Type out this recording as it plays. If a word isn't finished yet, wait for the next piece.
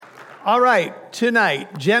All right,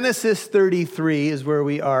 tonight, Genesis 33 is where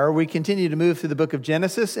we are. We continue to move through the book of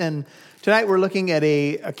Genesis, and tonight we're looking at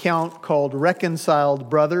an account called Reconciled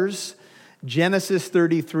Brothers. Genesis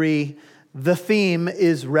 33, the theme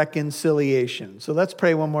is reconciliation. So let's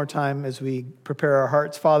pray one more time as we prepare our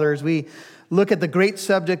hearts. Father, as we look at the great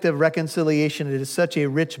subject of reconciliation, it is such a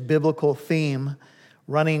rich biblical theme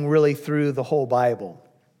running really through the whole Bible.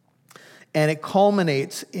 And it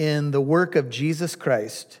culminates in the work of Jesus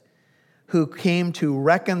Christ, who came to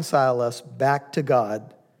reconcile us back to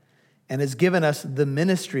God and has given us the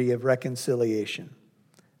ministry of reconciliation,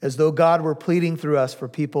 as though God were pleading through us for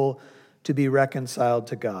people to be reconciled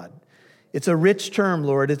to God. It's a rich term,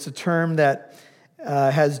 Lord. It's a term that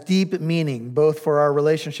has deep meaning, both for our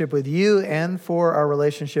relationship with you and for our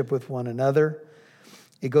relationship with one another.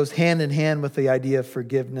 It goes hand in hand with the idea of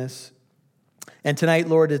forgiveness. And tonight,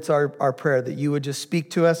 Lord, it's our prayer that you would just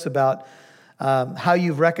speak to us about how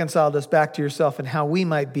you've reconciled us back to yourself and how we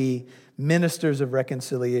might be ministers of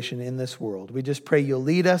reconciliation in this world. We just pray you'll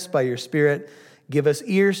lead us by your Spirit, give us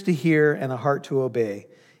ears to hear and a heart to obey.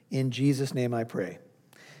 In Jesus' name I pray.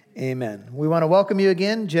 Amen. We want to welcome you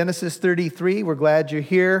again, Genesis 33. We're glad you're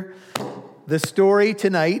here. The story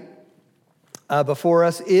tonight before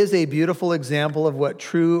us is a beautiful example of what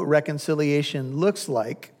true reconciliation looks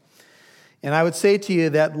like. And I would say to you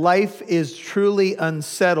that life is truly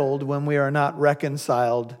unsettled when we are not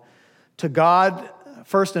reconciled to God,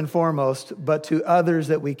 first and foremost, but to others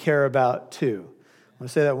that we care about too. I'm going to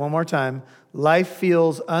say that one more time. Life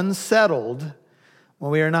feels unsettled when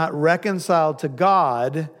we are not reconciled to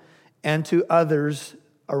God and to others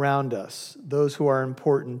around us, those who are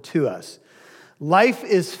important to us. Life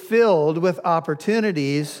is filled with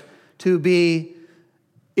opportunities to be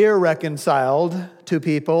irreconciled to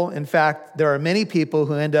people. In fact, there are many people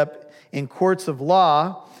who end up in courts of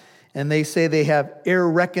law and they say they have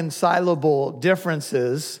irreconcilable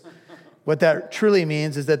differences. What that truly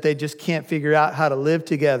means is that they just can't figure out how to live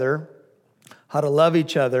together, how to love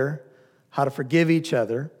each other, how to forgive each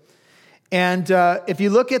other. And if you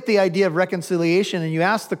look at the idea of reconciliation and you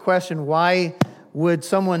ask the question, why would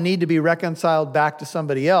someone need to be reconciled back to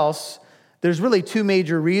somebody else? There's really two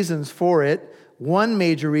major reasons for it. One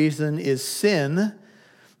major reason is sin.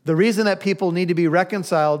 The reason that people need to be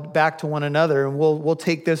reconciled back to one another, and we'll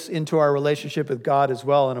take this into our relationship with God as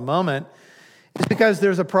well in a moment, is because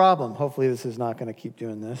there's a problem. Hopefully this is not going to keep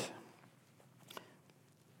doing this.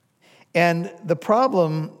 And the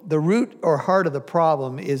problem, the root or heart of the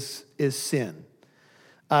problem is sin.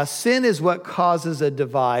 Sin is what causes a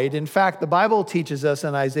divide. In fact, the Bible teaches us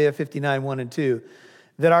in Isaiah 59, 1 and 2,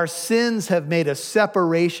 that our sins have made a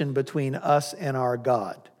separation between us and our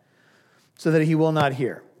God, so that he will not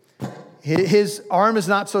hear. His arm is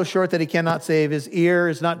not so short that he cannot save. His ear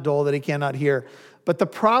is not dull that he cannot hear. But the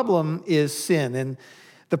problem is sin. And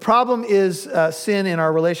the problem is sin in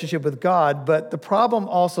our relationship with God, but the problem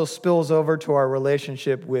also spills over to our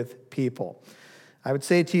relationship with people. I would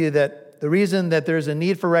say to you that the reason that there's a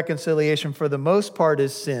need for reconciliation for the most part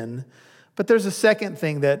is sin, but there's a second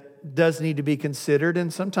thing that does need to be considered,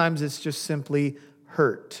 and sometimes it's just simply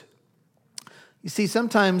hurt. You see,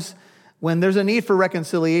 sometimes when there's a need for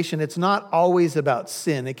reconciliation, it's not always about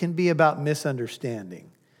sin. It can be about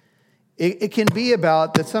misunderstanding. It can be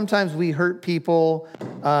about that sometimes we hurt people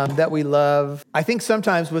that we love. I think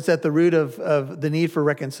sometimes what's at the root of the need for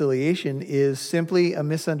reconciliation is simply a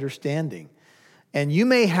misunderstanding. And you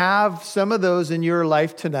may have some of those in your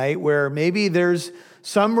life tonight where maybe there's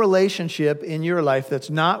some relationship in your life that's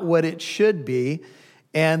not what it should be.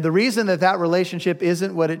 And the reason that relationship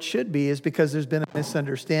isn't what it should be is because there's been a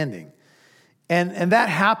misunderstanding. And that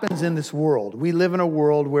happens in this world. We live in a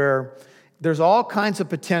world where there's all kinds of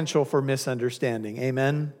potential for misunderstanding.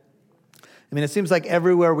 Amen? I mean, it seems like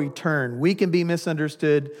everywhere we turn, we can be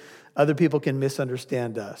misunderstood. Other people can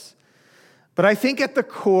misunderstand us. But I think at the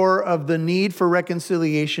core of the need for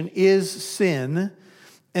reconciliation is sin.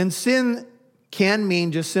 And sin can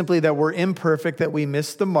mean just simply that we're imperfect, that we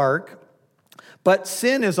miss the mark. But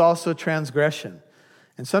sin is also transgression.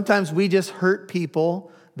 And sometimes we just hurt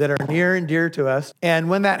people that are near and dear to us. And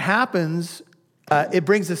when that happens, it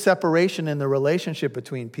brings a separation in the relationship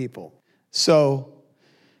between people. So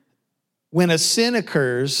when a sin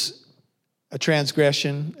occurs, a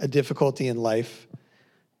transgression, a difficulty in life,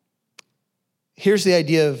 here's the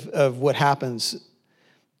idea of what happens.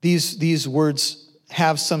 These words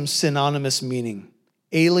have some synonymous meaning.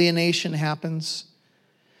 Alienation happens.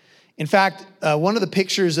 In fact, one of the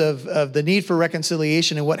pictures of the need for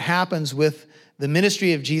reconciliation and what happens with the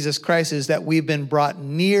ministry of Jesus Christ is that we've been brought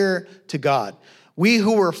near to God. We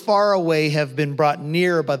who were far away have been brought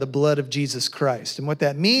near by the blood of Jesus Christ. And what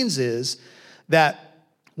that means is that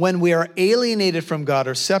when we are alienated from God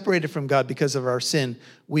or separated from God because of our sin,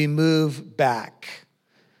 we move back.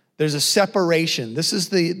 There's a separation. This is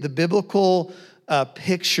the biblical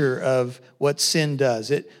picture of what sin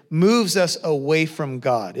does. It moves us away from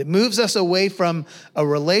God. It moves us away from a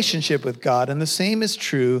relationship with God. And the same is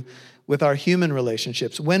true with our human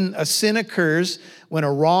relationships. When a sin occurs, when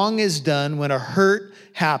a wrong is done, when a hurt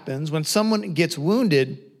happens, when someone gets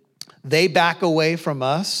wounded, they back away from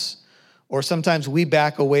us, or sometimes we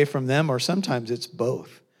back away from them, or sometimes it's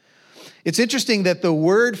both. It's interesting that the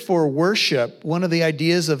word for worship, one of the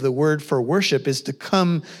ideas of the word for worship is to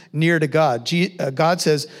come near to God. God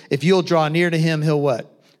says, if you'll draw near to him, he'll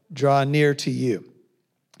what? Draw near to you.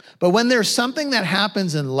 But when there's something that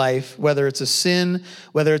happens in life, whether it's a sin,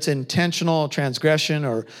 whether it's intentional transgression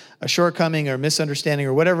or a shortcoming or misunderstanding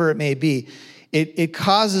or whatever it may be, it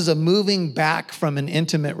causes a moving back from an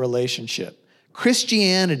intimate relationship.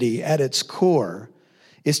 Christianity at its core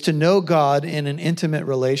is to know God in an intimate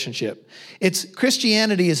relationship.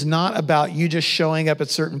 Christianity is not about you just showing up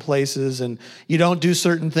at certain places and you don't do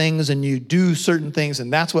certain things and you do certain things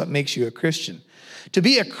and that's what makes you a Christian. To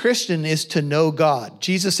be a Christian is to know God.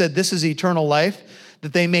 Jesus said, this is eternal life,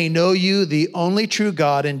 that they may know you, the only true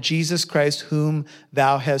God, and Jesus Christ, whom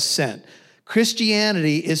thou hast sent.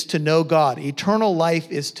 Christianity is to know God. Eternal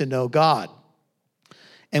life is to know God.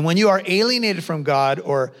 And when you are alienated from God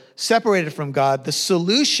or separated from God, the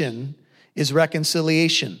solution is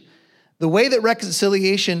reconciliation. The way that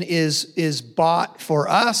reconciliation is bought for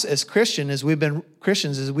us as Christians is we've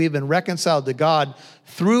been reconciled to God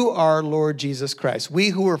through our Lord Jesus Christ. We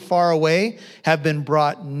who are far away have been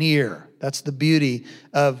brought near. That's the beauty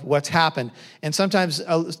of what's happened. And sometimes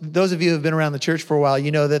those of you who have been around the church for a while,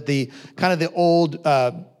 you know that the kind of the old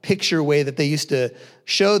picture way that they used to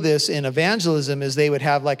show this in evangelism is they would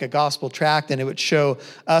have like a gospel tract and it would show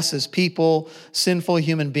us as people, sinful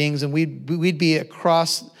human beings, and we'd be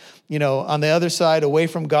across, on the other side, away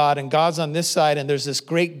from God, and God's on this side, and there's this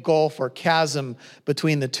great gulf or chasm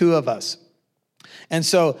between the two of us. And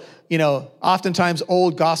so, oftentimes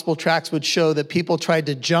old gospel tracts would show that people tried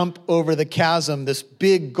to jump over the chasm, this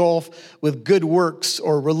big gulf with good works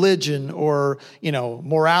or religion or,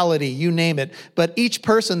 morality, you name it. But each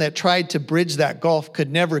person that tried to bridge that gulf could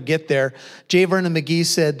never get there. J. Vernon McGee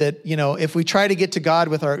said that, if we try to get to God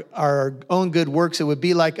with our own good works, it would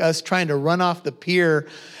be like us trying to run off the pier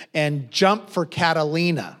and jump for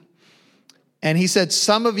Catalina. And he said,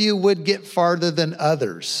 some of you would get farther than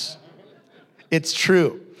others. It's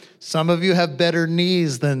true. Some of you have better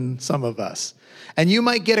knees than some of us. And you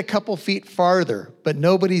might get a couple feet farther, but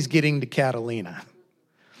nobody's getting to Catalina.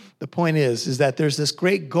 The point is that there's this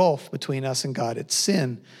great gulf between us and God. It's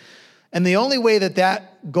sin. And the only way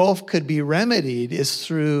that gulf could be remedied is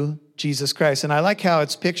through Jesus Christ. And I like how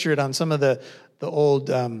it's pictured on some of the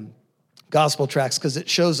old gospel tracts because it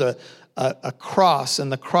shows a cross,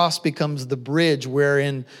 and the cross becomes the bridge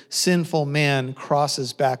wherein sinful man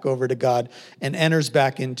crosses back over to God and enters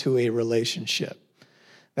back into a relationship.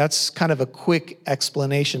 That's kind of a quick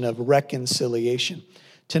explanation of reconciliation.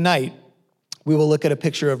 Tonight, we will look at a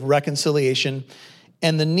picture of reconciliation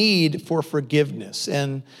and the need for forgiveness.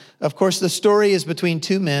 And of course, the story is between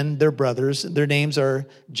two men, they're brothers. Their names are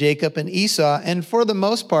Jacob and Esau. And for the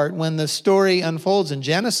most part, when the story unfolds in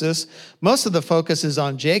Genesis, most of the focus is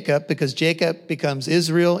on Jacob because Jacob becomes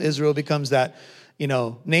Israel. Israel becomes that,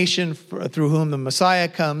 nation through whom the Messiah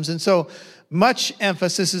comes. And so much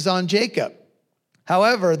emphasis is on Jacob.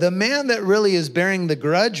 However, the man that really is bearing the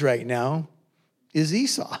grudge right now is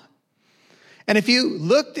Esau. And if you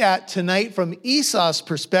looked at tonight from Esau's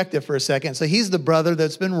perspective for a second, so he's the brother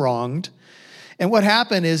that's been wronged. And what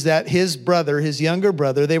happened is that his younger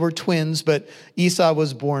brother, they were twins, but Esau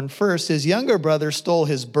was born first. His younger brother stole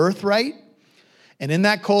his birthright. And in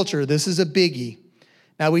that culture, this is a biggie.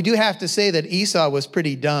 Now, we do have to say that Esau was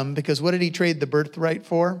pretty dumb because what did he trade the birthright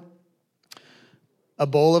for? A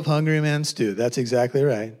bowl of hungry man's stew. That's exactly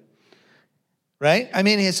right. Right? I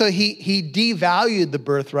mean, so he devalued the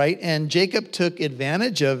birthright, and Jacob took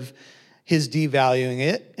advantage of his devaluing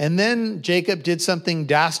it. And then Jacob did something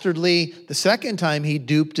dastardly. The second time he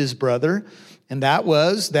duped his brother, and that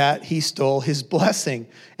was that he stole his blessing.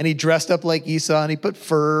 And he dressed up like Esau, and he put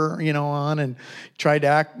fur, on, and tried to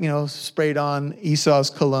act, sprayed on Esau's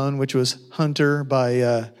cologne, which was Hunter by,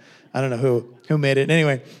 I don't know who made it.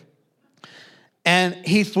 Anyway. And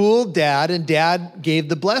he fooled Dad, and Dad gave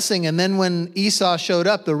the blessing. And then when Esau showed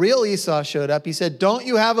up, the real Esau showed up, he said, "Don't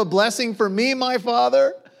you have a blessing for me, my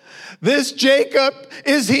father? This Jacob,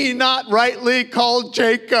 is he not rightly called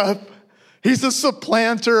Jacob? He's a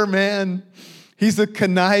supplanter, man. He's a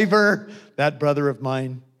conniver, that brother of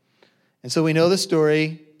mine. And so we know the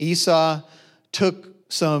story. Esau took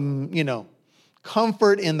some,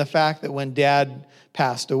 comfort in the fact that when dad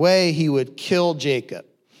passed away, he would kill Jacob.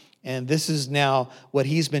 And this is now what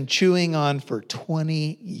he's been chewing on for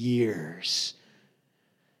 20 years.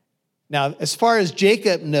 Now, as far as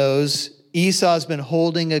Jacob knows, Esau's been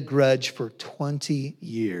holding a grudge for 20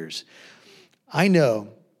 years. I know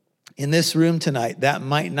in this room tonight, that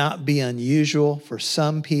might not be unusual for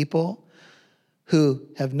some people who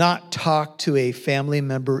have not talked to a family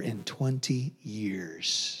member in 20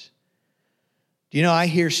 years. Do you know, I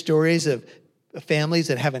hear stories of families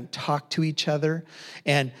that haven't talked to each other,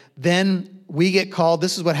 and then we get called.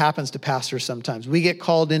 This is what happens to pastors sometimes. We get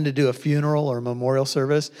called in to do a funeral or a memorial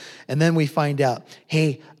service, and then we find out,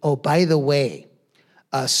 hey, by the way,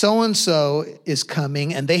 so-and-so is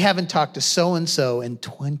coming, and they haven't talked to so-and-so in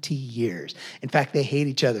 20 years. In fact, they hate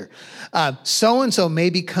each other. So-and-so may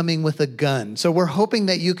be coming with a gun, so we're hoping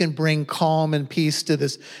that you can bring calm and peace to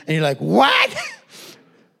this. And you're like, what?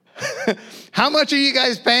 How much are you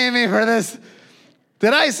guys paying me for this?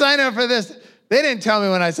 Did I sign up for this? They didn't tell me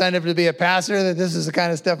when I signed up to be a pastor that this is the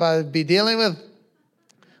kind of stuff I would be dealing with.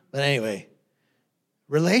 But anyway,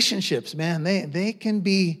 relationships, man, they can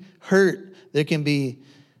be hurt. There can be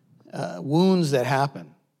wounds that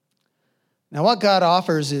happen. Now, what God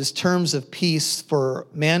offers is terms of peace for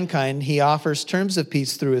mankind. He offers terms of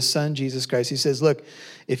peace through his son, Jesus Christ. He says, look,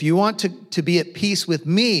 if you want to be at peace with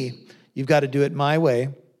me, you've got to do it my way.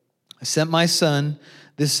 I sent my son.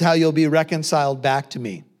 This is how you'll be reconciled back to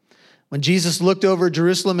me. When Jesus looked over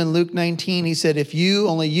Jerusalem in Luke 19, he said, if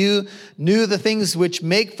only you knew the things which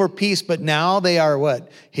make for peace, but now they are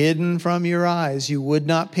what? Hidden from your eyes. You would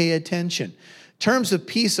not pay attention. Terms of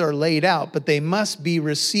peace are laid out, but they must be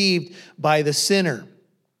received by the sinner.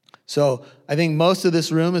 So I think most of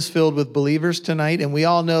this room is filled with believers tonight, and we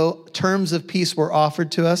all know terms of peace were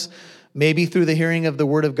offered to us. Maybe through the hearing of the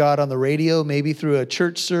word of God on the radio, maybe through a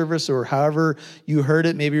church service or however you heard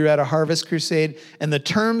it. Maybe you're at a harvest crusade and the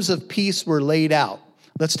terms of peace were laid out.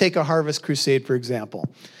 Let's take a harvest crusade, for example.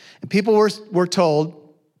 And people were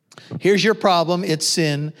told, here's your problem, it's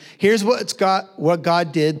sin. Here's what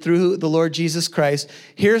God did through the Lord Jesus Christ.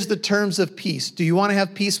 Here's the terms of peace. Do you want to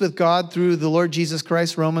have peace with God through the Lord Jesus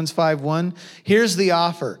Christ? Romans 5:1. Here's the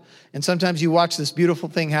offer. And sometimes you watch this beautiful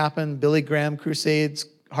thing happen, Billy Graham crusades,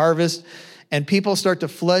 harvest, and people start to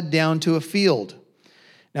flood down to a field.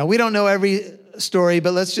 Now, we don't know every story,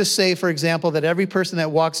 but let's just say, for example, that every person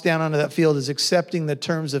that walks down onto that field is accepting the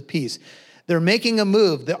terms of peace. They're making a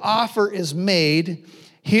move. The offer is made.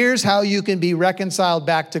 Here's how you can be reconciled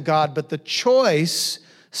back to God, but the choice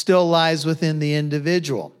still lies within the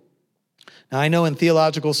individual. Now, I know in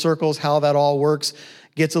theological circles how that all works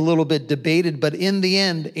gets a little bit debated, but in the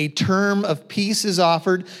end, a term of peace is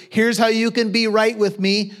offered. Here's how you can be right with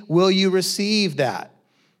me. Will you receive that?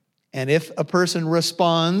 And if a person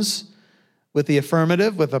responds with the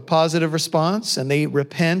affirmative, with a positive response, and they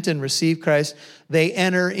repent and receive Christ, they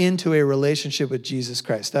enter into a relationship with Jesus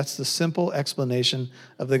Christ. That's the simple explanation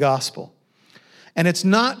of the gospel. And it's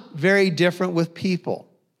not very different with people.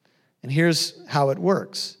 And here's how it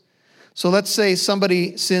works. So let's say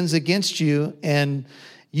somebody sins against you and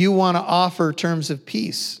you want to offer terms of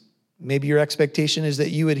peace. Maybe your expectation is that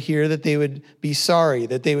you would hear that they would be sorry,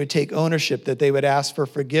 that they would take ownership, that they would ask for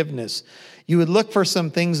forgiveness. You would look for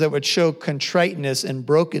some things that would show contriteness and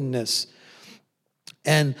brokenness.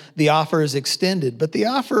 And the offer is extended. But the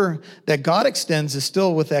offer that God extends is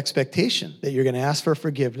still with expectation that you're going to ask for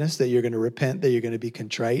forgiveness, that you're going to repent, that you're going to be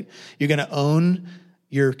contrite. You're going to own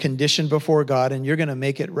your condition before God, and you're going to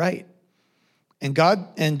make it right.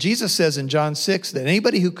 And Jesus says in John 6 that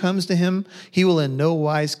anybody who comes to him, he will in no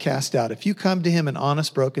wise cast out. If you come to him in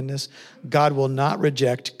honest brokenness, God will not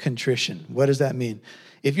reject contrition. What does that mean?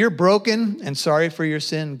 If you're broken and sorry for your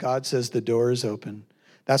sin, God says the door is open.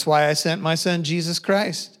 That's why I sent my son, Jesus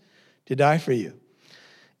Christ, to die for you.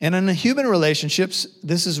 And in the human relationships,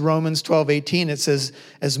 this is Romans 12:18. It says,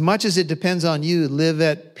 as much as it depends on you, live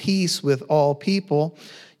at peace with all people.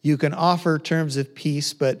 You can offer terms of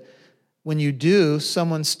peace, but when you do,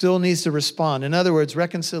 someone still needs to respond. In other words,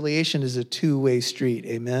 reconciliation is a two-way street.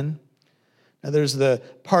 Amen? Now, there's the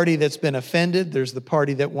party that's been offended. There's the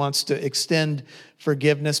party that wants to extend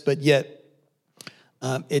forgiveness, but yet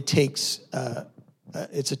it's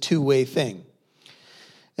a two-way thing.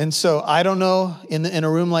 And so I don't know, in a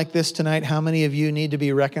room like this tonight, how many of you need to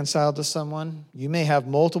be reconciled to someone? You may have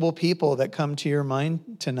multiple people that come to your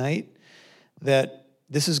mind tonight that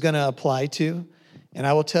this is going to apply to. And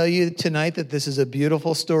I will tell you tonight that this is a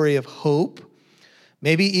beautiful story of hope,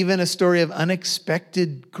 Maybe even a story of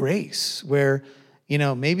unexpected grace where,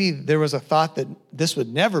 maybe there was a thought that this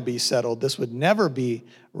would never be settled. This would never be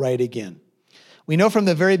right again. We know from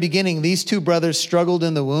the very beginning, these two brothers struggled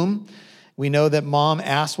in the womb. We know that mom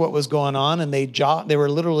asked what was going on, and they were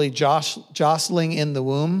literally jostling in the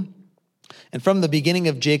womb. And from the beginning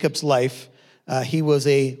of Jacob's life, he was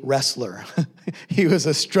a wrestler. He was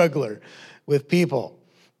a struggler with people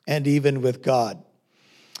and even with God.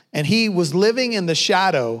 And he was living in the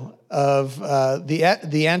shadow of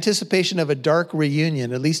the anticipation of a dark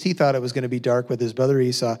reunion. At least he thought it was going to be dark with his brother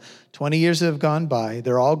Esau. 20 years have gone by.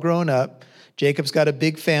 They're all grown up. Jacob's got a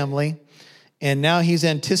big family. And now he's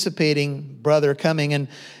anticipating brother coming. And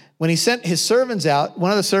when he sent his servants out,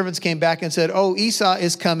 one of the servants came back and said, Esau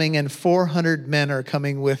is coming and 400 men are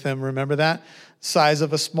coming with him. Remember that? Size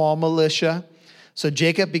of a small militia. So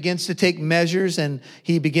Jacob begins to take measures, and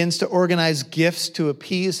he begins to organize gifts to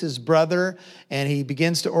appease his brother, and he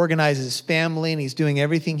begins to organize his family, and he's doing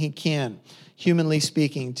everything he can, humanly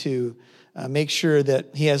speaking, to make sure that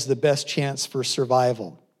he has the best chance for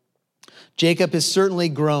survival. Jacob is certainly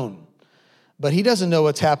grown, but he doesn't know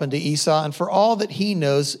what's happened to Esau, and for all that he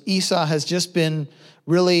knows, Esau has just been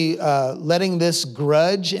really letting this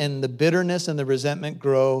grudge and the bitterness and the resentment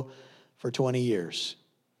grow for 20 years.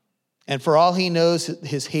 And for all he knows,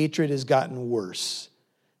 his hatred has gotten worse.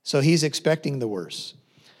 So he's expecting the worst.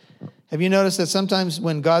 Have you noticed that sometimes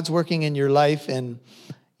when God's working in your life and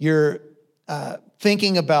you're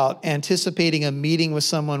thinking about anticipating a meeting with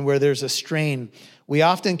someone where there's a strain, we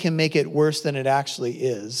often can make it worse than it actually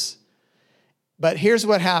is. But here's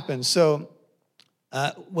what happens. So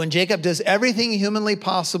when Jacob does everything humanly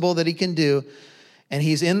possible that he can do, and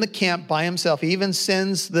he's in the camp by himself. He even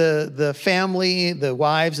sends the family, the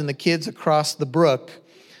wives and the kids across the brook.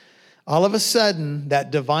 All of a sudden, that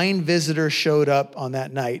divine visitor showed up on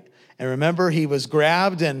that night. And remember, he was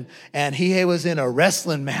grabbed and he was in a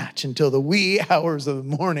wrestling match until the wee hours of the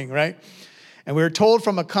morning, right? And we were told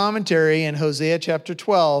from a commentary in Hosea chapter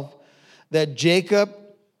 12 that Jacob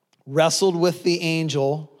wrestled with the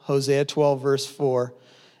angel, Hosea 12 verse 4,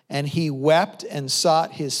 and he wept and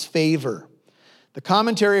sought his favor. The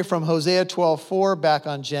commentary from Hosea 12:4 back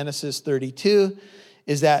on Genesis 32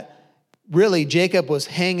 is that really Jacob was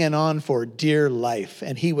hanging on for dear life.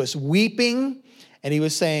 And he was weeping and he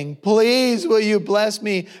was saying, please, will you bless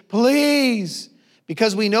me? Please.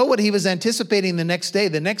 Because we know what he was anticipating the next day.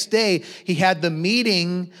 The next day, he had the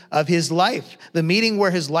meeting of his life, the meeting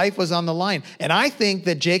where his life was on the line. And I think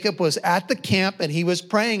that Jacob was at the camp and he was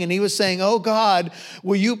praying and he was saying, oh God,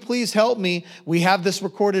 will you please help me? We have this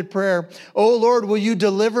recorded prayer. Oh Lord, will you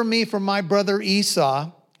deliver me from my brother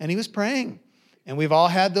Esau? And he was praying. And we've all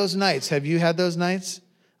had those nights. Have you had those nights?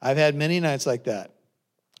 I've had many nights like that.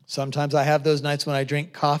 Sometimes I have those nights when I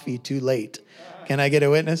drink coffee too late. Can I get a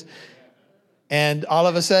witness? And all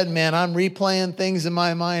of a sudden, man, I'm replaying things in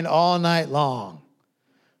my mind all night long.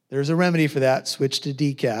 There's a remedy for that. Switch to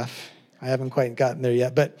decaf. I haven't quite gotten there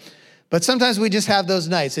yet. But sometimes we just have those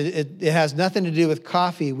nights. It has nothing to do with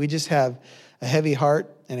coffee. We just have a heavy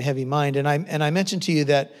heart and a heavy mind. And I mentioned to you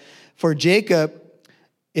that for Jacob,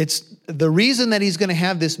 it's the reason that he's going to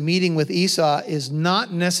have this meeting with Esau is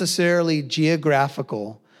not necessarily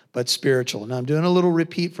geographical, but spiritual. Now, I'm doing a little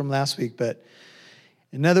repeat from last week, but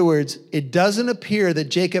in other words, it doesn't appear that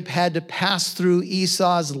Jacob had to pass through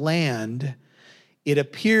Esau's land. It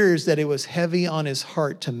appears that it was heavy on his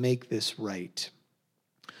heart to make this right.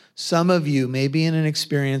 Some of you may be in an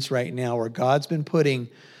experience right now where God's been putting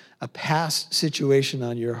a past situation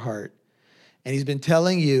on your heart, and he's been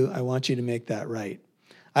telling you, I want you to make that right.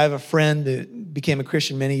 I have a friend that became a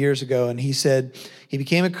Christian many years ago, and he said he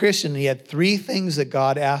became a Christian, and he had 3 things that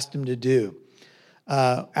God asked him to do.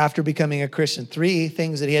 After becoming a Christian, 3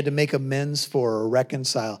 things that he had to make amends for or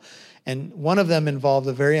reconcile. And one of them involved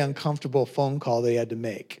a very uncomfortable phone call that he had to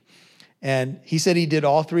make. And he said he did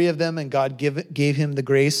all 3 of them and God gave him the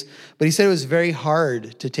grace. But he said it was very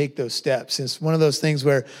hard to take those steps. It's one of those things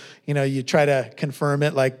where, you try to confirm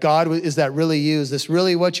it like, God, is that really you? Is this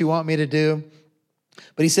really what you want me to do?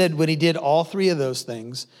 But he said when he did all 3 of those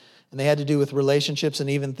things, and they had to do with relationships and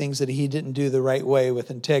even things that he didn't do the right way with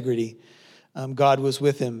integrity, God was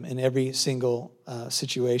with him in every single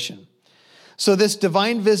situation. So this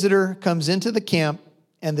divine visitor comes into the camp,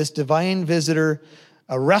 and this divine visitor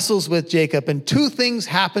wrestles with Jacob, and 2 things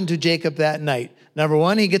happen to Jacob that night. Number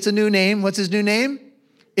 1, he gets a new name. What's his new name?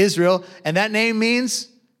 Israel, and that name means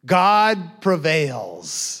God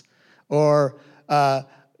prevails. Or,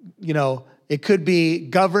 it could be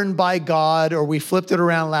governed by God, or we flipped it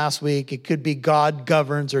around last week. It could be God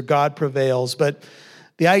governs or God prevails, but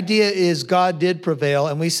The idea is God did prevail,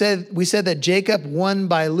 and we said that Jacob won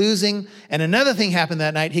by losing, and another thing happened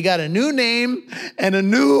that night. He got a new name and a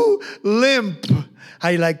new limp. How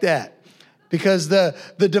you like that? Because the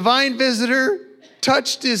divine visitor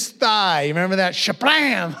touched his thigh. Remember that?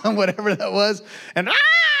 Shablam, whatever that was. And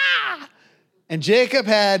And Jacob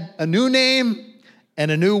had a new name and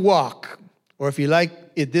a new walk. Or if you like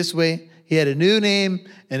it this way, he had a new name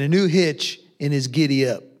and a new hitch in his giddy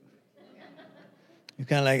up. You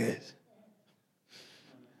kind of like this.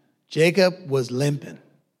 Jacob was limping.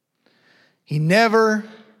 He never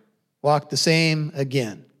walked the same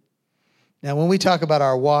again. Now, when we talk about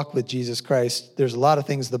our walk with Jesus Christ, there's a lot of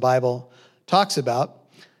things the Bible talks about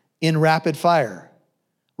in rapid fire.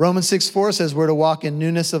 Romans 6:4 says we're to walk in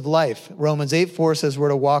newness of life. Romans 8:4 says we're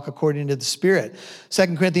to walk according to the Spirit.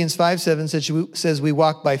 2 Corinthians 5:7 says we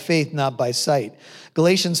walk by faith, not by sight.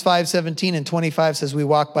 Galatians 5:17 and 25 says we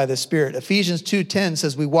walk by the Spirit. Ephesians 2:10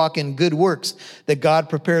 says we walk in good works that God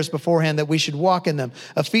prepares beforehand that we should walk in them.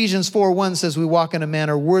 Ephesians 4:1 says we walk in a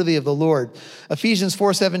manner worthy of the Lord. Ephesians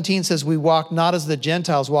 4:17 says we walk not as the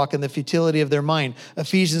Gentiles walk in the futility of their mind.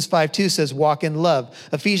 Ephesians 5:2 says walk in love.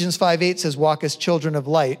 Ephesians 5:8 says walk as children of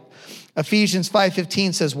light. Ephesians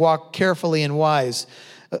 5:15 says walk carefully and wise.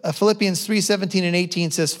 Philippians 3:17 and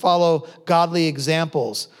 18 says follow godly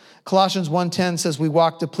examples. Colossians 1:10 says we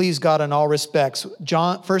walk to please God in all respects. 1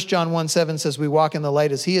 John 1:7 says we walk in the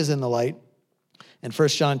light as he is in the light. And 1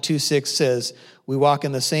 John 2:6 says we walk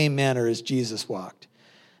in the same manner as Jesus walked.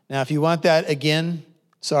 Now, if you want that again,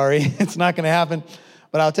 sorry, it's not going to happen.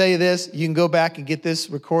 But I'll tell you this, you can go back and get this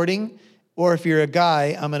recording. Or if you're a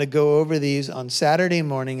guy, I'm going to go over these on Saturday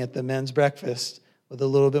morning at the men's breakfast with a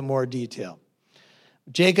little bit more detail.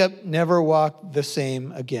 Jacob never walked the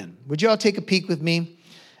same again. Would you all take a peek with me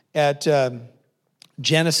at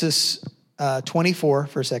Genesis 24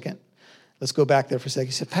 for a second? Let's go back there for a second.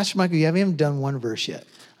 You said, Pastor Michael, you haven't even done one verse yet.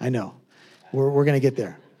 I know. We're going to get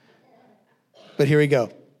there. But here we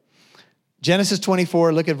go. Genesis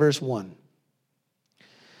 24, look at verse 1.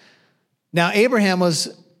 Now Abraham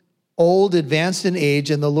was old, advanced in age,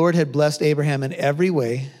 and the Lord had blessed Abraham in every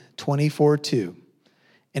way, 24:2.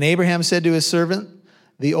 And Abraham said to his servant,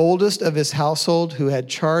 the oldest of his household who had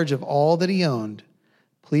charge of all that he owned,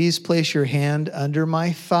 please place your hand under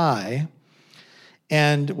my thigh.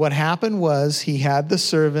 And what happened was he had the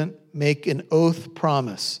servant make an oath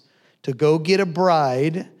promise to go get a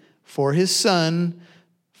bride for his son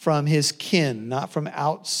from his kin, not from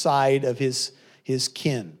outside of his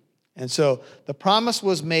kin. And so the promise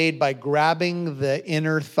was made by grabbing the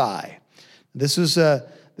inner thigh. This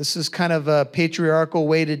is kind of a patriarchal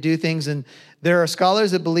way to do things. And there are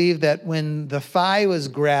scholars that believe that when the thigh was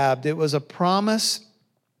grabbed, it was a promise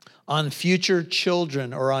on future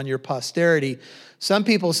children or on your posterity. Some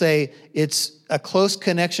people say it's a close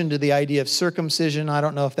connection to the idea of circumcision. I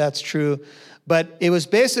don't know if that's true. But it was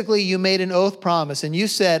basically you made an oath promise and you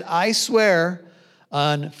said, I swear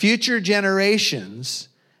on future generations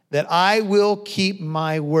that I will keep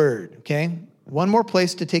my word, okay? One more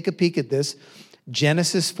place to take a peek at this,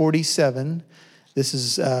 Genesis 47. This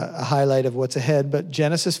is a highlight of what's ahead, but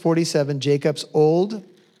Genesis 47, Jacob's old.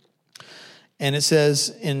 And it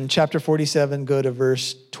says in chapter 47, go to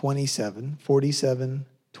verse 27, 47,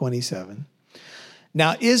 27.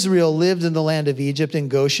 Now Israel lived in the land of Egypt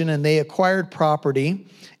and Goshen, and they acquired property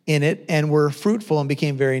in it and were fruitful and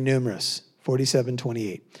became very numerous.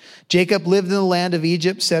 47:28. Jacob lived in the land of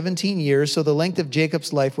Egypt 17 years, so the length of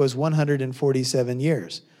Jacob's life was 147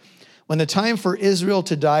 years. When the time for Israel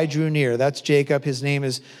to die drew near, that's Jacob, his name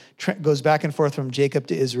goes back and forth from Jacob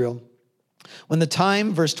to Israel. When the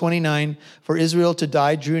time, verse 29, for Israel to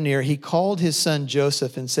die drew near, he called his son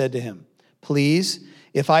Joseph and said to him, please,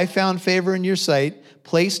 if I found favor in your sight,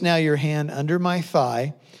 place now your hand under my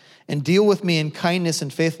thigh and deal with me in kindness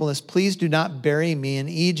and faithfulness. Please do not bury me in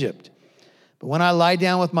Egypt. But when I lie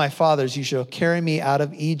down with my fathers, you shall carry me out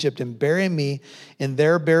of Egypt and bury me in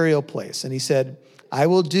their burial place. And he said, I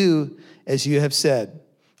will do as you have said.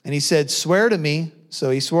 And he said, swear to me.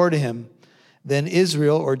 So he swore to him. Then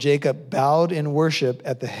Israel, or Jacob, bowed in worship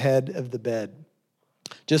at the head of the bed.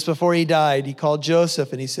 Just before he died, he called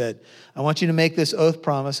Joseph and he said, I want you to make this oath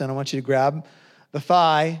promise, and I want you to grab the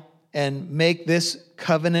thigh and make this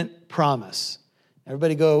covenant promise.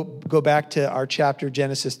 Everybody go back to our chapter,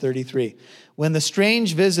 Genesis 33. When the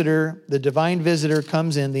strange visitor, the divine visitor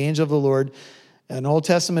comes in, the angel of the Lord, an Old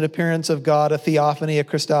Testament appearance of God, a theophany, a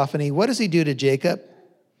Christophany, what does he do to Jacob?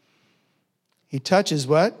 He touches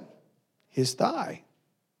what? His thigh.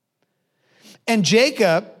 And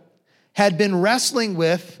Jacob had been wrestling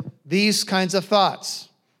with these kinds of thoughts.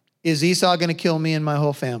 Is Esau going to kill me and my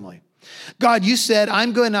whole family? God, you said,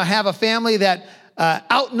 I'm going to have a family that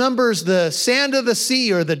outnumbers the sand of the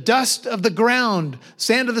sea or the dust of the ground,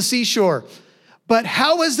 sand of the seashore. But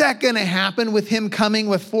how is that going to happen with him coming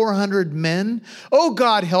with 400 men? Oh,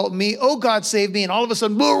 God, help me. Oh, God, save me. And all of a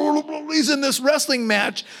sudden, he's in this wrestling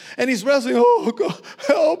match and he's wrestling. Oh, God,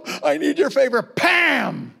 help. I need your favor.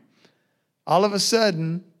 Pam! All of a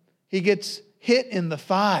sudden, he gets hit in the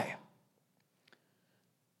thigh.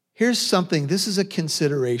 Here's something. This is a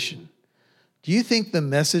consideration. Do you think the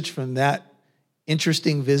message from that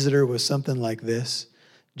interesting visitor was something like this?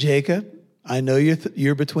 Jacob, I know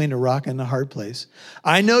you're between a rock and a hard place.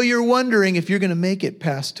 I know you're wondering if you're going to make it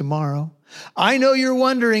past tomorrow. I know you're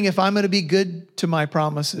wondering if I'm going to be good to my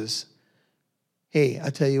promises. Hey, I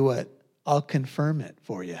tell you what, I'll confirm it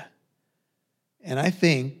for you. And I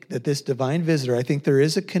think that this divine visitor, I think there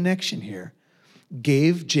is a connection here,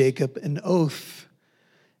 gave Jacob an oath.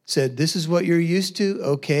 Said, this is what you're used to,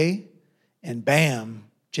 okay? And bam,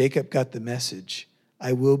 Jacob got the message.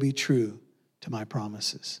 I will be true to my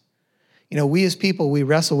promises. You know, we as people, we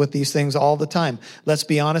wrestle with these things all the time. Let's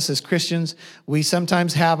be honest, as Christians, we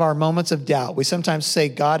sometimes have our moments of doubt. We sometimes say,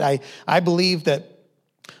 God, I believe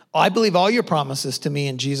all your promises to me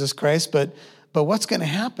in Jesus Christ, but what's going to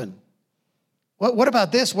happen? What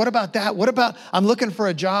about this? What about that? What about, I'm looking for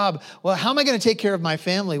a job. Well, how am I going to take care of my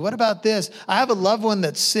family? What about this? I have a loved one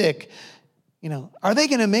that's sick. You know, are they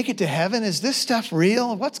going to make it to heaven? Is this stuff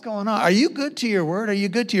real? What's going on? Are you good to your word? Are you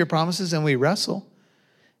good to your promises? And we wrestle.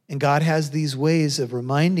 And God has these ways of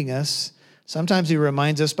reminding us. Sometimes he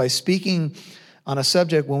reminds us by speaking on a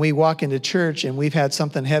subject when we walk into church and we've had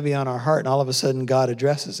something heavy on our heart and all of a sudden God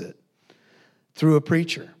addresses it through a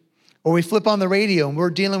preacher. Or we flip on the radio and we're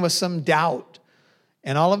dealing with some doubt.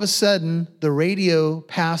 And all of a sudden, the radio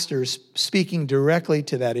pastor's speaking directly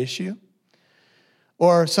to that issue.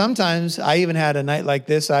 Or sometimes, I even had a night like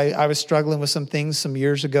this. I was struggling with some things some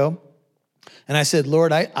years ago. And I said,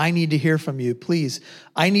 Lord, I need to hear from you. Please,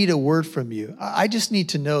 I need a word from you. I just need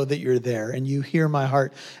to know that you're there and you hear my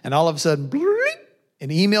heart. And all of a sudden, an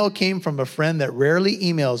email came from a friend that rarely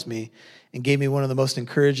emails me and gave me one of the most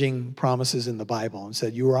encouraging promises in the Bible and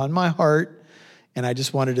said, you were on my heart. And I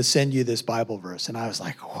just wanted to send you this Bible verse. And I was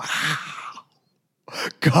like, wow,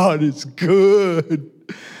 God is good,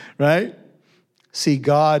 right? See,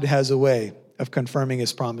 God has a way of confirming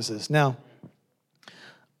his promises. Now,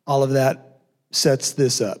 all of that sets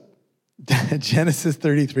this up. Genesis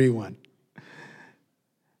 33:1.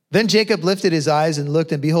 Then Jacob lifted his eyes and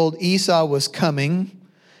looked, and behold, Esau was coming,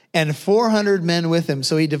 and 400 men with him.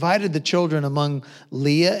 So he divided the children among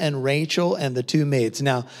Leah and Rachel and the two maids.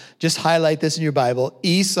 Now, just highlight this in your Bible.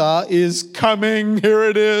 Esau is coming. Here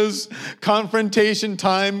it is. Confrontation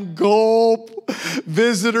time. Gulp.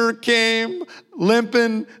 Visitor came.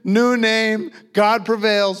 Limping. New name. God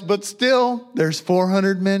prevails. But still, there's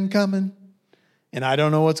 400 men coming. And I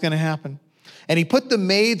don't know what's going to happen. And he put the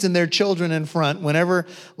maids and their children in front. Whenever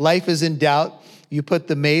life is in doubt, you put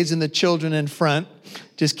the maids and the children in front.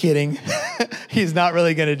 Just kidding. He's not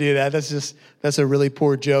really going to do that. That's a really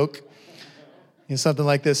poor joke. You know, something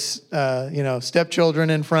like this, stepchildren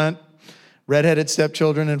in front, redheaded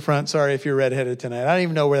stepchildren in front. Sorry if you're redheaded tonight. I don't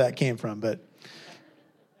even know where that came from, but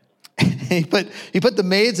he put the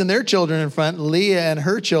maids and their children in front, Leah and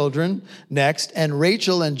her children next, and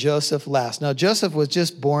Rachel and Joseph last. Now, Joseph was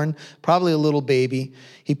just born, probably a little baby.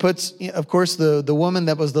 He puts, of course, the woman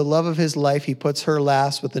that was the love of his life, he puts her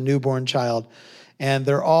last with the newborn child. And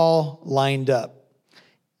they're all lined up.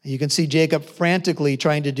 You can see Jacob frantically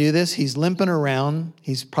trying to do this. He's limping around.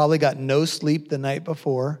 He's probably got no sleep the night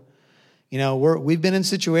before. You know, we've been in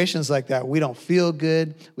situations like that. We don't feel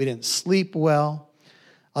good. We didn't sleep well.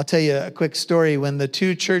 I'll tell you a quick story. When the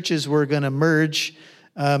two churches were going to merge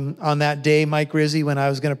on that day, Mike Rizzi, when I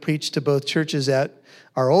was going to preach to both churches at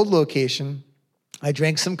our old location, I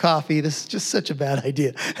drank some coffee. This is just such a bad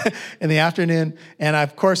idea in the afternoon. And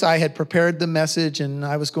of course, I had prepared the message and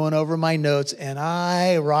I was going over my notes and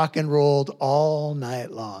I rock and rolled all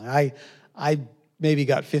night long. I maybe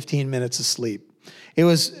got 15 minutes of sleep. It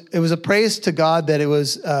was a praise to God that it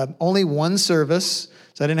was only one service,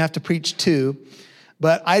 so I didn't have to preach two.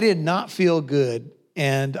 But I did not feel good.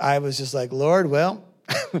 And I was just like, Lord, well,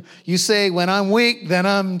 you say when I'm weak, then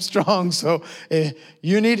I'm strong. So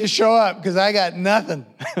you need to show up because I got nothing.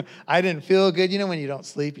 I didn't feel good. You know, when you don't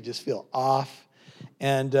sleep, you just feel off.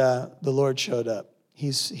 And the Lord showed up.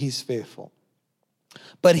 He's faithful.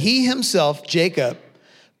 But he himself, Jacob,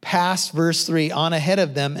 passed, verse 3, on ahead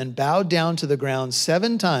of them and bowed down to the ground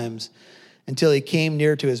 7 times until he came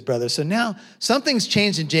near to his brother. So now something's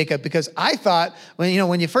changed in Jacob, because I thought,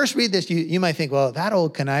 when you first read this, you might think, well, that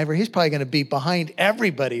old conniver, he's probably going to be behind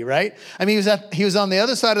everybody, right? I mean, he was on the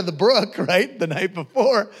other side of the brook, right, the night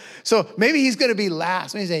before. So maybe he's going to be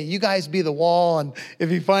last. Maybe he's saying, you guys be the wall, and if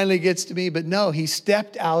he finally gets to me. But no, he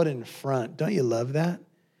stepped out in front. Don't you love that?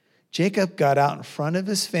 Jacob got out in front of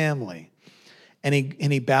his family, and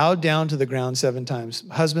he bowed down to the ground 7 times.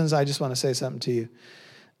 Husbands, I just want to say something to you.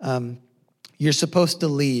 You're supposed to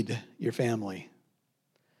lead your family.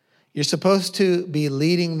 You're supposed to be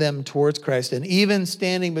leading them towards Christ, and even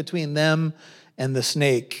standing between them and the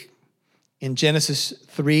snake. In Genesis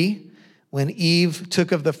 3, when Eve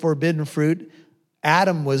took of the forbidden fruit,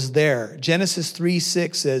 Adam was there. Genesis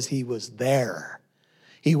 3:6 says he was there.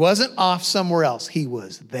 He wasn't off somewhere else. He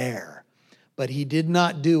was there. But he did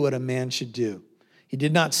not do what a man should do. He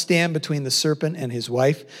did not stand between the serpent and his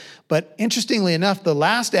wife. But interestingly enough, the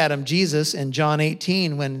last Adam, Jesus, in John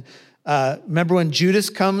 18, remember when Judas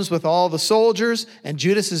comes with all the soldiers, and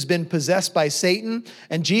Judas has been possessed by Satan,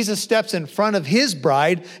 and Jesus steps in front of his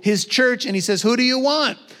bride, his church, and he says, who do you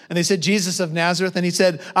want? And they said, Jesus of Nazareth. And he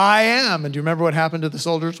said, I am. And do you remember what happened to the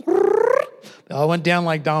soldiers? They all went down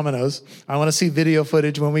like dominoes. I want to see video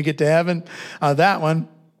footage when we get to heaven, that one.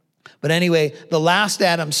 But anyway, the last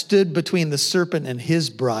Adam stood between the serpent and his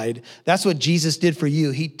bride. That's what Jesus did for you.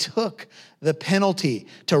 He took the penalty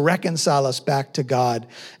to reconcile us back to God.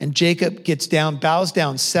 And Jacob bows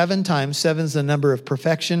down 7 times. 7 is the number of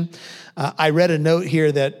perfection. I read a note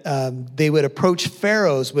here that they would approach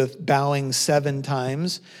pharaohs with bowing 7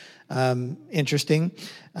 times. Interesting.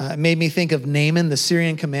 It made me think of Naaman, the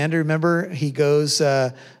Syrian commander. Remember, he goes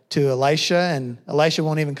to Elisha, and Elisha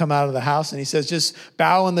won't even come out of the house. And he says, just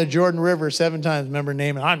bow in the Jordan River 7 times. Remember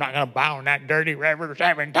Naaman, I'm not going to bow in that dirty river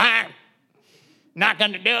 7 times. Not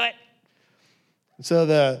going to do it. And so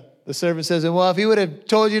the servant says, well, if he would have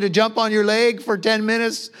told you to jump on your leg for 10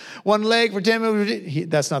 minutes, one leg for 10 minutes,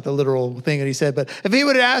 that's not the literal thing that he said, but if he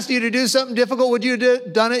would have asked you to do something difficult, would you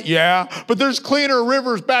have done it? Yeah, but there's cleaner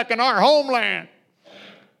rivers back in our homeland.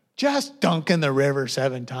 Just dunk in the river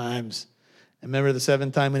 7 times. And remember the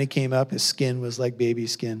 7th time when he came up, his skin was like baby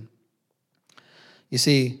skin. You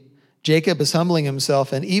see, Jacob is humbling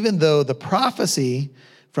himself, and even though the prophecy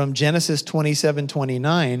from Genesis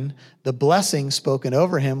 27:29, the blessing spoken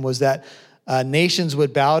over him was that nations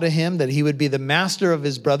would bow to him, that he would be the master of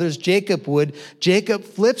his brothers, Jacob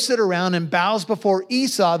flips it around and bows before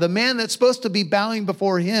Esau, the man that's supposed to be bowing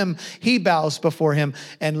before him. He bows before him.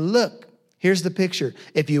 And look, here's the picture.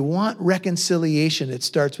 If you want reconciliation, it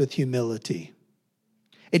starts with humility.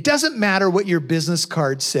 It doesn't matter what your business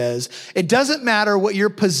card says. It doesn't matter what your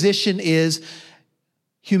position is.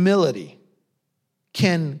 Humility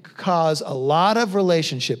can cause a lot of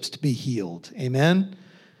relationships to be healed. Amen?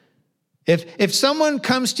 If someone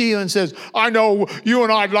comes to you and says, I know you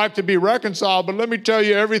and I'd like to be reconciled, but let me tell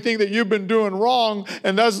you everything that you've been doing wrong,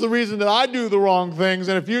 and that's the reason that I do the wrong things,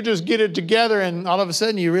 and if you just get it together, and all of a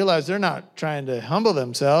sudden you realize they're not trying to humble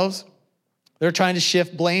themselves, they're trying to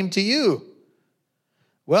shift blame to you.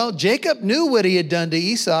 Well, Jacob knew what he had done to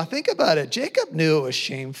Esau. Think about it. Jacob knew it was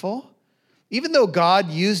shameful. Even though God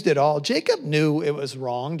used it all, Jacob knew it was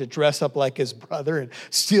wrong to dress up like his brother and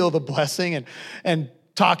steal the blessing and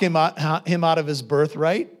talk him out of his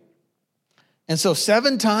birthright. And so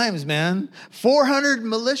 7 times, man, 400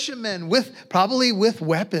 militiamen probably with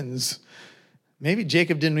weapons. Maybe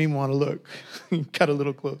Jacob didn't even want to look. He got a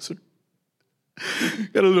little closer.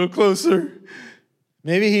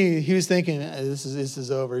 Maybe he was thinking, this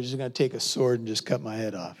is over. He's just going to take a sword and just cut my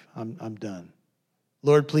head off. I'm done.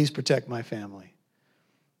 Lord, please protect my family.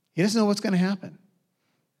 He doesn't know what's going to happen.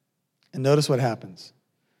 And notice what happens.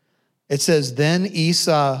 It says, then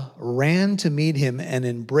Esau ran to meet him and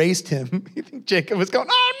embraced him. You think Jacob was going,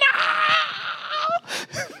 oh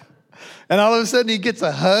no! And all of a sudden he gets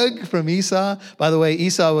a hug from Esau. By the way,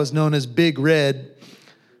 Esau was known as Big Red.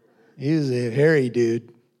 He was a hairy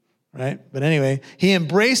dude, right? But anyway, he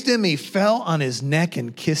embraced him. He fell on his neck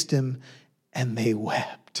and kissed him, and they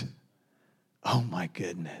wept. Oh my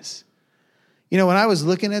goodness. You know, when I was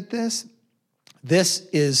looking at this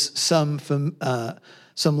is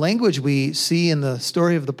some language we see in the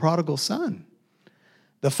story of the prodigal son.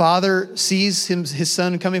 The father sees his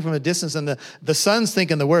son coming from a distance, and the son's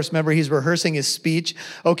thinking the worst. Remember, he's rehearsing his speech.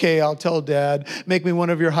 Okay, I'll tell dad, make me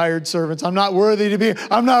one of your hired servants. I'm not worthy.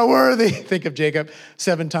 Think of Jacob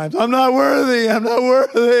 7 times. I'm not worthy,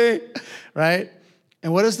 right?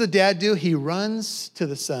 And what does the dad do? He runs to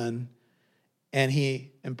the son and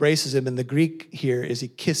he embraces him. And the Greek here is he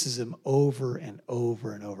kisses him over and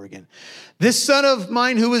over and over again. This son of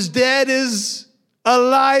mine who was dead is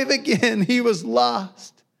alive again. He was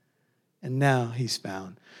lost, and now he's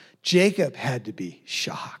found. Jacob had to be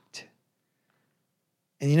shocked.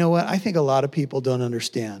 And you know what? I think a lot of people don't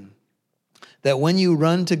understand that when you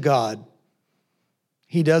run to God,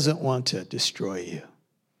 he doesn't want to destroy you.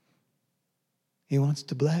 He wants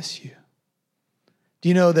to bless you. Do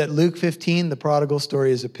you know that Luke 15, the prodigal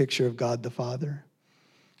story, is a picture of God the Father?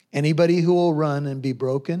 Anybody who will run and be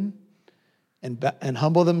broken and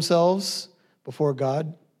humble themselves before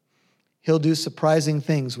God, he'll do surprising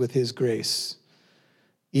things with his grace.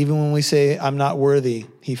 Even when we say, I'm not worthy,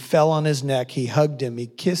 he fell on his neck, he hugged him, he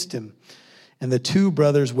kissed him, and the two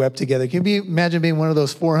brothers wept together. Can you imagine being one of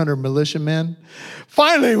those 400 militiamen?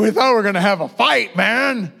 Finally, we thought we were going to have a fight,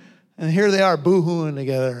 man. And here they are boo-hooing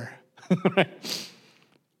together.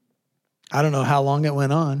 I don't know how long it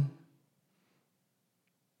went on,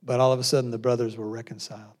 but all of a sudden the brothers were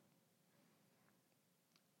reconciled.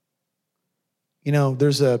 You know,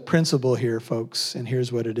 there's a principle here, folks, and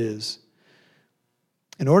here's what it is.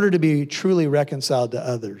 In order to be truly reconciled to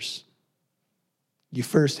others, you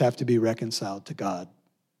first have to be reconciled to God.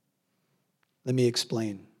 Let me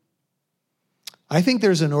explain. I think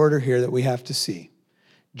there's an order here that we have to see.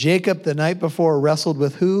 Jacob, the night before, wrestled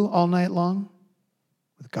with who all night long?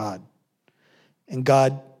 With God. And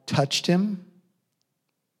God touched him,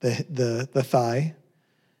 the thigh,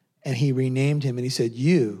 and he renamed him, and he said,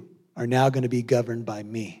 you are now going to be governed by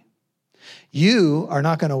me. You are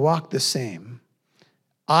not going to walk the same.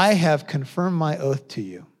 I have confirmed my oath to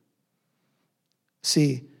you.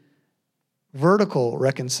 See, vertical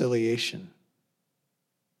reconciliation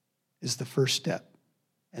is the first step,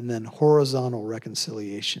 and then horizontal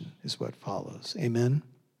reconciliation is what follows. Amen?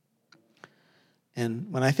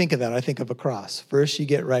 And when I think of that, I think of a cross. First, you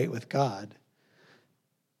get right with God,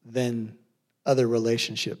 then other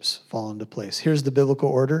relationships fall into place. Here's the biblical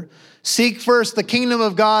order. Seek first the kingdom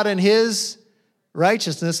of God and his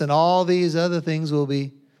righteousness, and all these other things will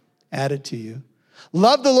be added to you.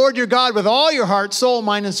 Love the Lord your God with all your heart, soul,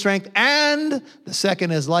 mind, and strength. And the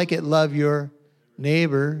second is like it, love your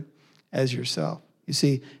neighbor as yourself. You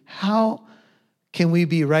see, how can we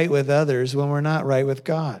be right with others when we're not right with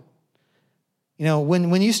God? You know,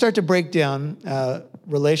 when you start to break down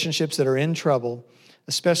relationships that are in trouble,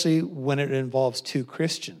 especially when it involves two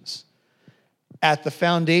Christians, at the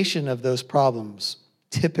foundation of those problems,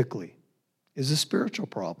 typically, is a spiritual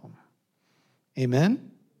problem.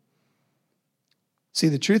 Amen? See,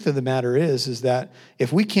 the truth of the matter is that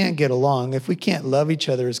if we can't get along, if we can't love each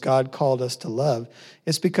other as God called us to love,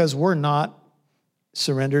 it's because we're not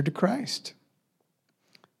surrendered to Christ.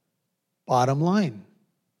 Bottom line.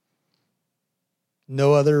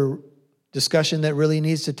 No other discussion that really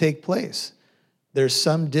needs to take place. There's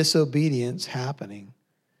some disobedience happening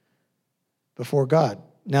before God.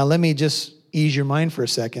 Now, let me just ease your mind for a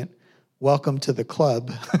second. Welcome to the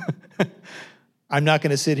club. I'm not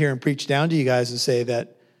going to sit here and preach down to you guys and say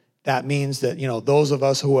that means that, you know, those of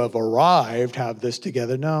us who have arrived have this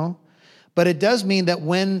together. No. But it does mean that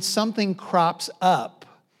when something crops up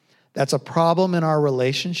that's a problem in our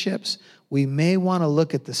relationships, we may want to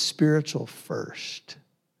look at the spiritual first.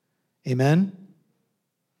 Amen?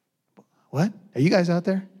 What? Are you guys out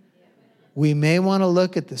there? We may want to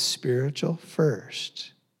look at the spiritual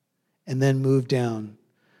first and then move down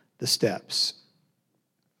the steps.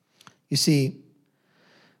 You see,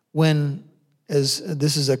 as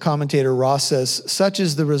this is a commentator, Ross says, such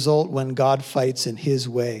is the result when God fights in his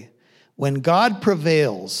way. When God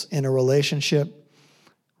prevails in a relationship,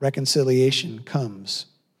 reconciliation comes.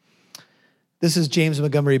 This is James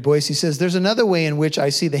Montgomery Boyce. He says, there's another way in which I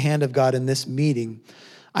see the hand of God in this meeting.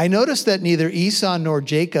 I noticed that neither Esau nor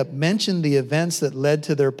Jacob mentioned the events that led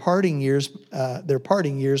to their parting years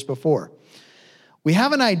before. We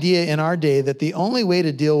have an idea in our day that the only way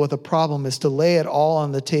to deal with a problem is to lay it all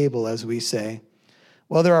on the table, as we say.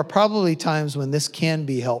 Well, there are probably times when this can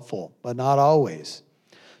be helpful, but not always.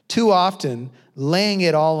 Too often, laying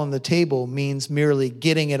it all on the table means merely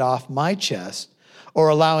getting it off my chest or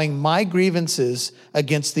allowing my grievances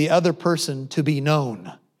against the other person to be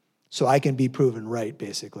known so I can be proven right,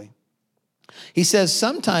 basically. He says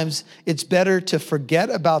sometimes it's better to forget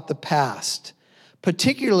about the past,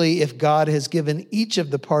 particularly if God has given each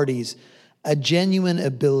of the parties a genuine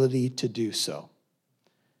ability to do so.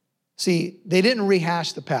 See, they didn't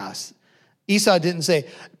rehash the past. Esau didn't say,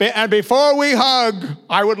 and before we hug,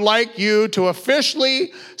 I would like you to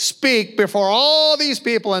officially speak before all these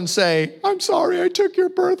people and say, I'm sorry I took your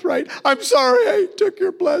birthright. I'm sorry I took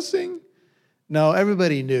your blessing. No,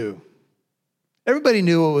 everybody knew. Everybody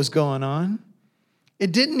knew what was going on.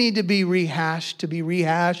 It didn't need to be rehashed.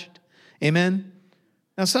 Amen?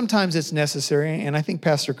 Now, sometimes it's necessary, and I think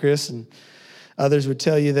Pastor Chris and others would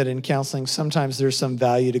tell you that in counseling, sometimes there's some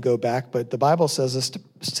value to go back, but the Bible says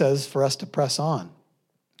for us to press on.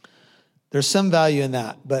 There's some value in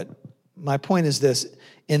that, but my point is this.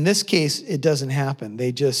 In this case, it doesn't happen.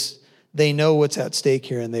 They know what's at stake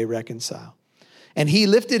here, and they reconcile. And he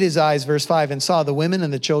lifted his eyes, verse 5, and saw the women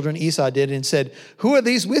and the children, Esau did, and said, "Who are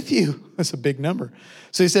these with you?" That's a big number.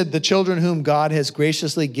 So he said, "The children whom God has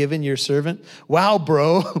graciously given your servant." Wow,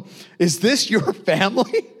 bro, is this your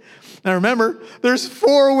family? Now remember, there's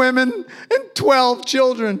 4 women and 12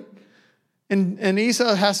 children. And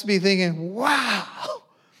Esau has to be thinking, wow,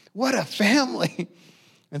 what a family.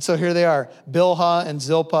 And so here they are, Bilhah and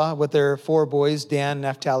Zilpah with their 4 boys, Dan,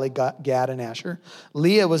 Naphtali, Gad, and Asher.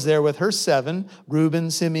 Leah was there with her 7, Reuben,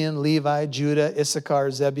 Simeon, Levi, Judah, Issachar,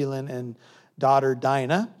 Zebulun, and daughter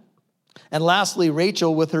Dinah. And lastly,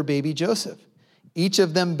 Rachel with her baby Joseph. Each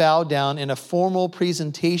of them bowed down in a formal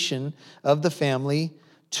presentation of the family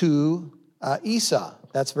to Esau.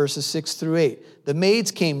 That's verses 6 through 8. The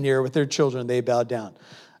maids came near with their children, they bowed down.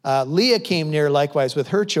 Leah came near likewise with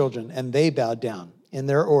her children, and they bowed down in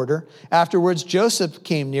their order. Afterwards, Joseph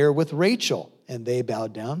came near with Rachel, and they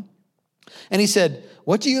bowed down. And he said,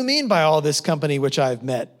 "What do you mean by all this company which I have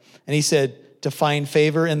met?" And he said, "To find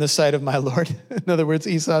favor in the sight of my Lord." In other words,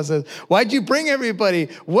 Esau says, "Why'd you bring everybody?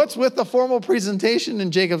 What's with the formal presentation?"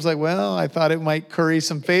 And Jacob's like, "Well, I thought it might curry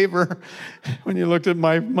some favor when you looked at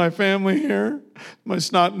my family here, my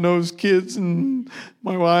snot-nosed kids and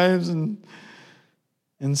my wives." And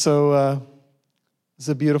so it's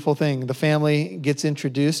a beautiful thing. The family gets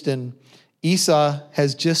introduced, and Esau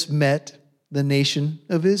has just met the nation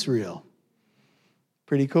of Israel.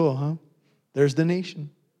 Pretty cool, huh? There's the nation.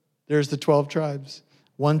 There's the 12 tribes,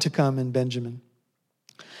 1 to come in Benjamin.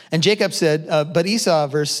 And Jacob said, but Esau,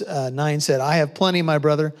 verse 9 said, "I have plenty, my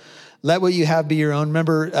brother. Let what you have be your own."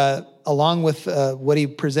 Remember, along with what he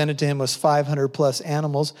presented to him was 500 plus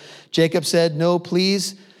animals. Jacob said, "No,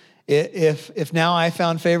 please. If now I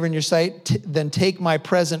found favor in your sight, then take my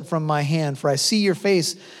present from my hand. For I see your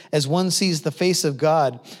face as one sees the face of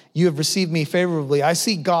God. You have received me favorably. I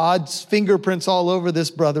see God's fingerprints all over this,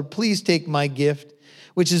 brother. Please take my gift,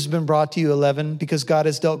 which has been brought to you, 11, because God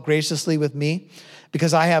has dealt graciously with me,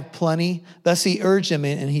 because I have plenty." Thus he urged him,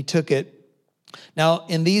 and he took it. Now,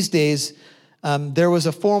 in these days, there was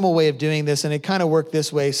a formal way of doing this, and it kind of worked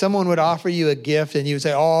this way. Someone would offer you a gift, and you would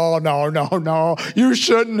say, "Oh, no, you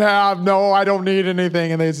shouldn't have. No, I don't need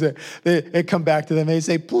anything." And they'd come back to them. They'd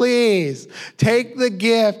say, "Please, take the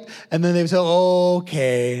gift." And then they'd say,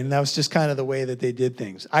 "Okay." And that was just kind of the way that they did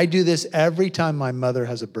things. I do this every time my mother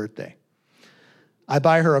has a birthday. I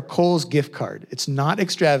buy her a Kohl's gift card. It's not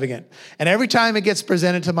extravagant. And every time it gets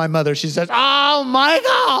presented to my mother, she says, "Oh,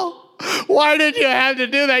 Michael, why did you have to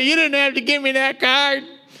do that? You didn't have to give me that card."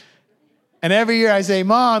 And every year I say,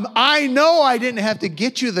 "Mom, I know I didn't have to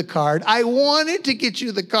get you the card. I wanted to get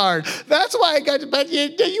you the card. That's why I got you. But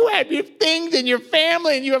you have your things and your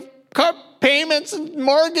family, and you have car payments and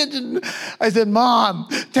mortgage." And I said, "Mom,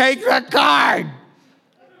 take the card."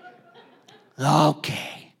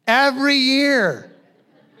 Okay. Every year.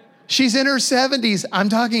 She's in her 70s. I'm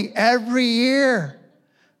talking every year.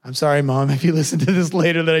 I'm sorry, Mom, if you listen to this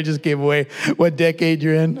later that I just gave away what decade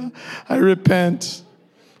you're in. I repent.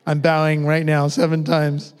 I'm bowing right now 7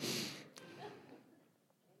 times.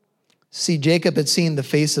 See, Jacob had seen the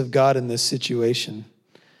face of God in this situation.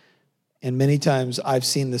 And many times I've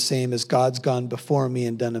seen the same as God's gone before me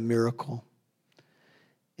and done a miracle.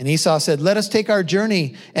 And Esau said, "Let us take our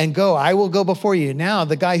journey and go. I will go before you." Now,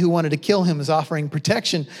 the guy who wanted to kill him is offering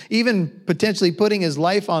protection, even potentially putting his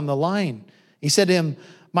life on the line. He said to him,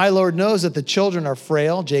 "My Lord knows that the children are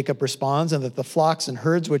frail," Jacob responds, "and that the flocks and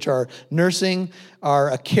herds which are nursing are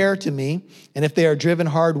a care to me. And if they are driven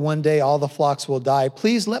hard one day, all the flocks will die.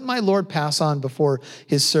 Please let my Lord pass on before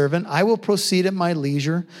his servant. I will proceed at my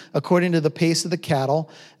leisure, according to the pace of the cattle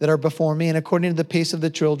that are before me, and according to the pace of the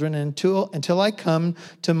children, until I come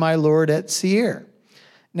to my Lord at Seir."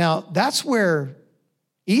 Now, that's where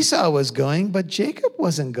Esau was going, but Jacob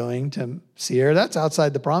wasn't going to Seir. That's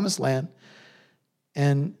outside the promised land.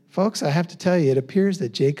 And folks, I have to tell you, it appears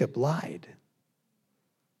that Jacob lied.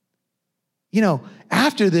 You know,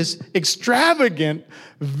 after this extravagant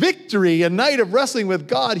victory, a night of wrestling with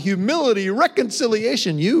God, humility,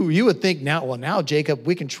 reconciliation, you would think now Jacob,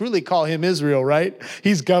 we can truly call him Israel, right?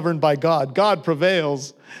 He's governed by God. God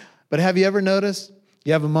prevails. But have you ever noticed?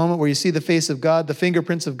 You have a moment where you see the face of God, the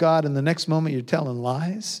fingerprints of God, and the next moment you're telling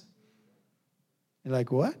lies? You're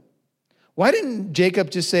like, what? Why didn't Jacob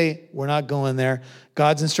just say, "We're not going there.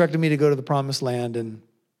 God's instructed me to go to the promised land, and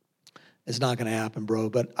it's not going to happen, bro.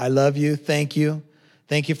 But I love you. Thank you.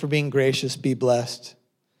 Thank you for being gracious. Be blessed.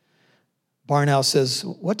 Barnhouse says,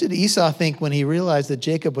 what did Esau think when he realized that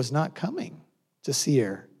Jacob was not coming to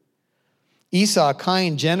Seir? Esau,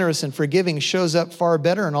 kind, generous, and forgiving, shows up far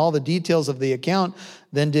better in all the details of the account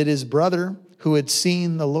than did his brother who had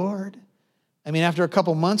seen the Lord. I mean, after a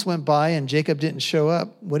couple months went by and Jacob didn't show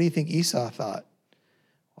up, what do you think Esau thought?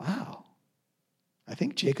 Wow, I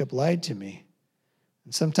think Jacob lied to me.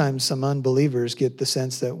 And sometimes some unbelievers get the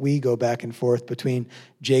sense that we go back and forth between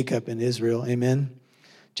Jacob and Israel. Amen?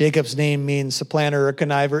 Jacob's name means supplanter or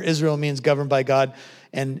conniver. Israel means governed by God.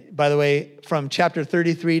 And by the way, from chapter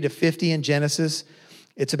 33 to 50 in Genesis,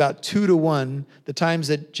 it's about 2-to-1. The times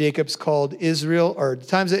that Jacob's called Israel, or the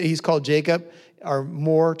times that he's called Jacob, are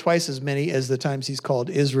twice as many as the times he's called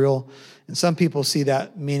Israel. And some people see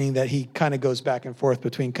that meaning that he kind of goes back and forth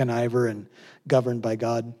between conniver and governed by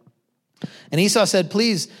God. And Esau said,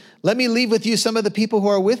 please, let me leave with you some of the people who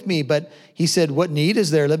are with me. But he said, what need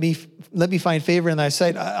is there? Let me find favor in thy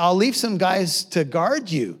sight. I'll leave some guys to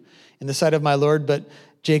guard you in the sight of my Lord. But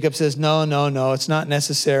Jacob says, no, it's not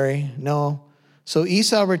necessary. No. So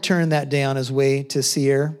Esau returned that day on his way to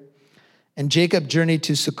Seir. And Jacob journeyed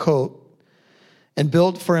to Sukkot and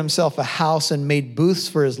built for himself a house and made booths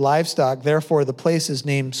for his livestock. Therefore, the place is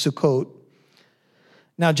named Sukkot.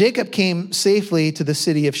 Now, Jacob came safely to the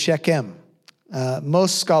city of Shechem.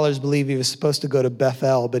 Most scholars believe he was supposed to go to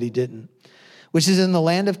Bethel, but he didn't, which is in the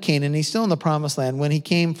land of Canaan. He's still in the promised land when he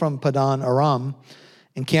came from Padan Aram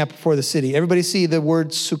and camped before the city. Everybody see the word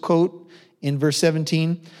Sukkot in verse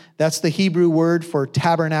 17? That's the Hebrew word for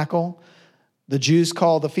tabernacle. The Jews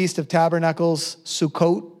call the Feast of Tabernacles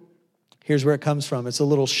Sukkot. Here's where it comes from. It's a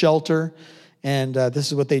little shelter, and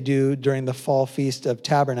this is what they do during the fall Feast of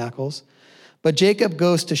Tabernacles. But Jacob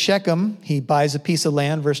goes to Shechem. He buys a piece of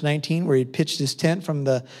land, verse 19, where he pitched his tent from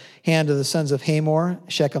the hand of the sons of Hamor,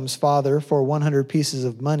 Shechem's father, for 100 pieces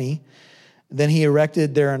of money. Then he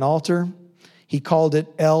erected there an altar. He called it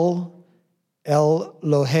El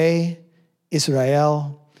Lohe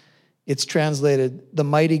Israel. It's translated, the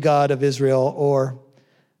mighty God of Israel, or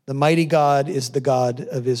the mighty God is the God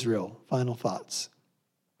of Israel. Final thoughts.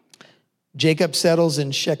 Jacob settles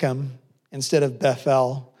in Shechem instead of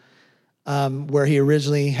Bethel, where he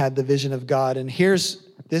originally had the vision of God. And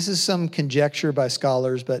this is some conjecture by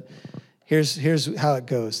scholars, but here's how it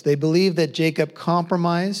goes. They believe that Jacob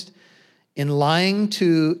compromised in lying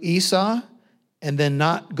to Esau and then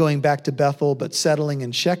not going back to Bethel, but settling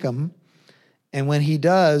in Shechem. And when he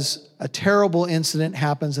does, a terrible incident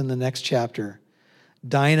happens in the next chapter.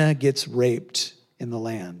 Dinah gets raped in the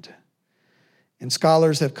land. And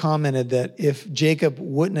scholars have commented that if Jacob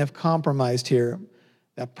wouldn't have compromised here,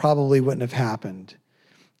 that probably wouldn't have happened.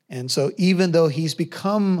 And so even though he's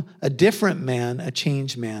become a different man, a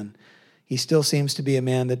changed man, he still seems to be a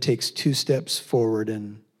man that takes 2 steps forward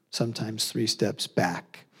and sometimes 3 steps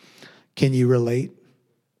back. Can you relate?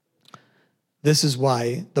 This is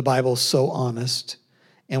why the Bible's so honest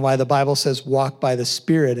and why the Bible says, walk by the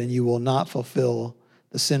Spirit and you will not fulfill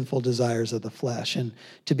the sinful desires of the flesh. And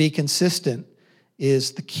to be consistent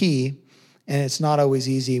is the key. And it's not always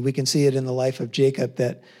easy. We can see it in the life of Jacob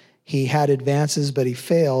that he had advances, but he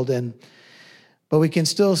failed. But we can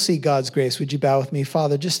still see God's grace. Would you bow with me?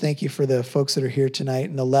 Father, just thank you for the folks that are here tonight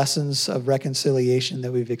and the lessons of reconciliation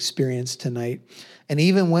that we've experienced tonight. And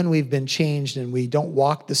even when we've been changed and we don't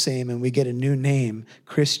walk the same and we get a new name,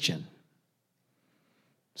 Christian,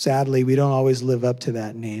 sadly, we don't always live up to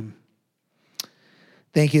that name.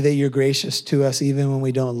 Thank you that you're gracious to us even when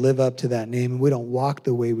we don't live up to that name and we don't walk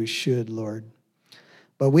the way we should, Lord.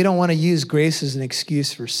 But we don't want to use grace as an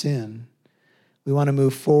excuse for sin. We want to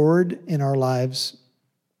move forward in our lives,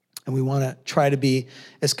 and we want to try to be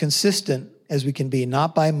as consistent as we can be,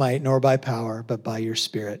 not by might nor by power, but by your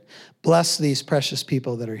Spirit. Bless these precious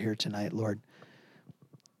people that are here tonight, Lord.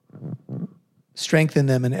 Strengthen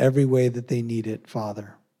them in every way that they need it,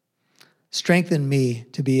 Father. Strengthen me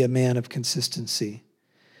to be a man of consistency.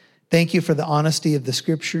 Thank you for the honesty of the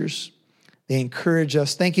Scriptures. They encourage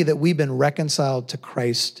us. Thank you that we've been reconciled to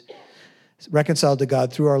Christ, reconciled to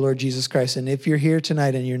God through our Lord Jesus Christ. And if you're here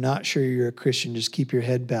tonight and you're not sure you're a Christian, just keep your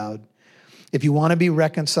head bowed. If you want to be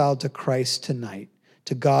reconciled to Christ tonight,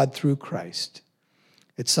 to God through Christ,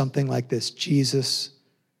 it's something like this. Jesus,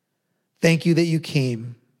 thank you that you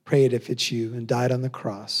came, pray it if it's you, and died on the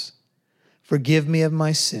cross. Forgive me of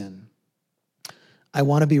my sin. I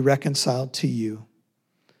want to be reconciled to you.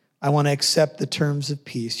 I want to accept the terms of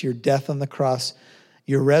peace, your death on the cross,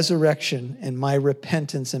 your resurrection, and my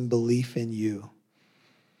repentance and belief in you.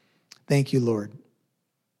 Thank you, Lord.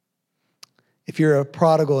 If you're a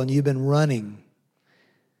prodigal and you've been running,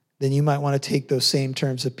 then you might want to take those same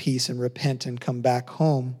terms of peace and repent and come back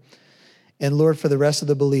home. And Lord, for the rest of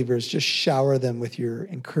the believers, just shower them with your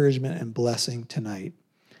encouragement and blessing tonight.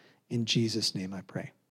 In Jesus' name I pray.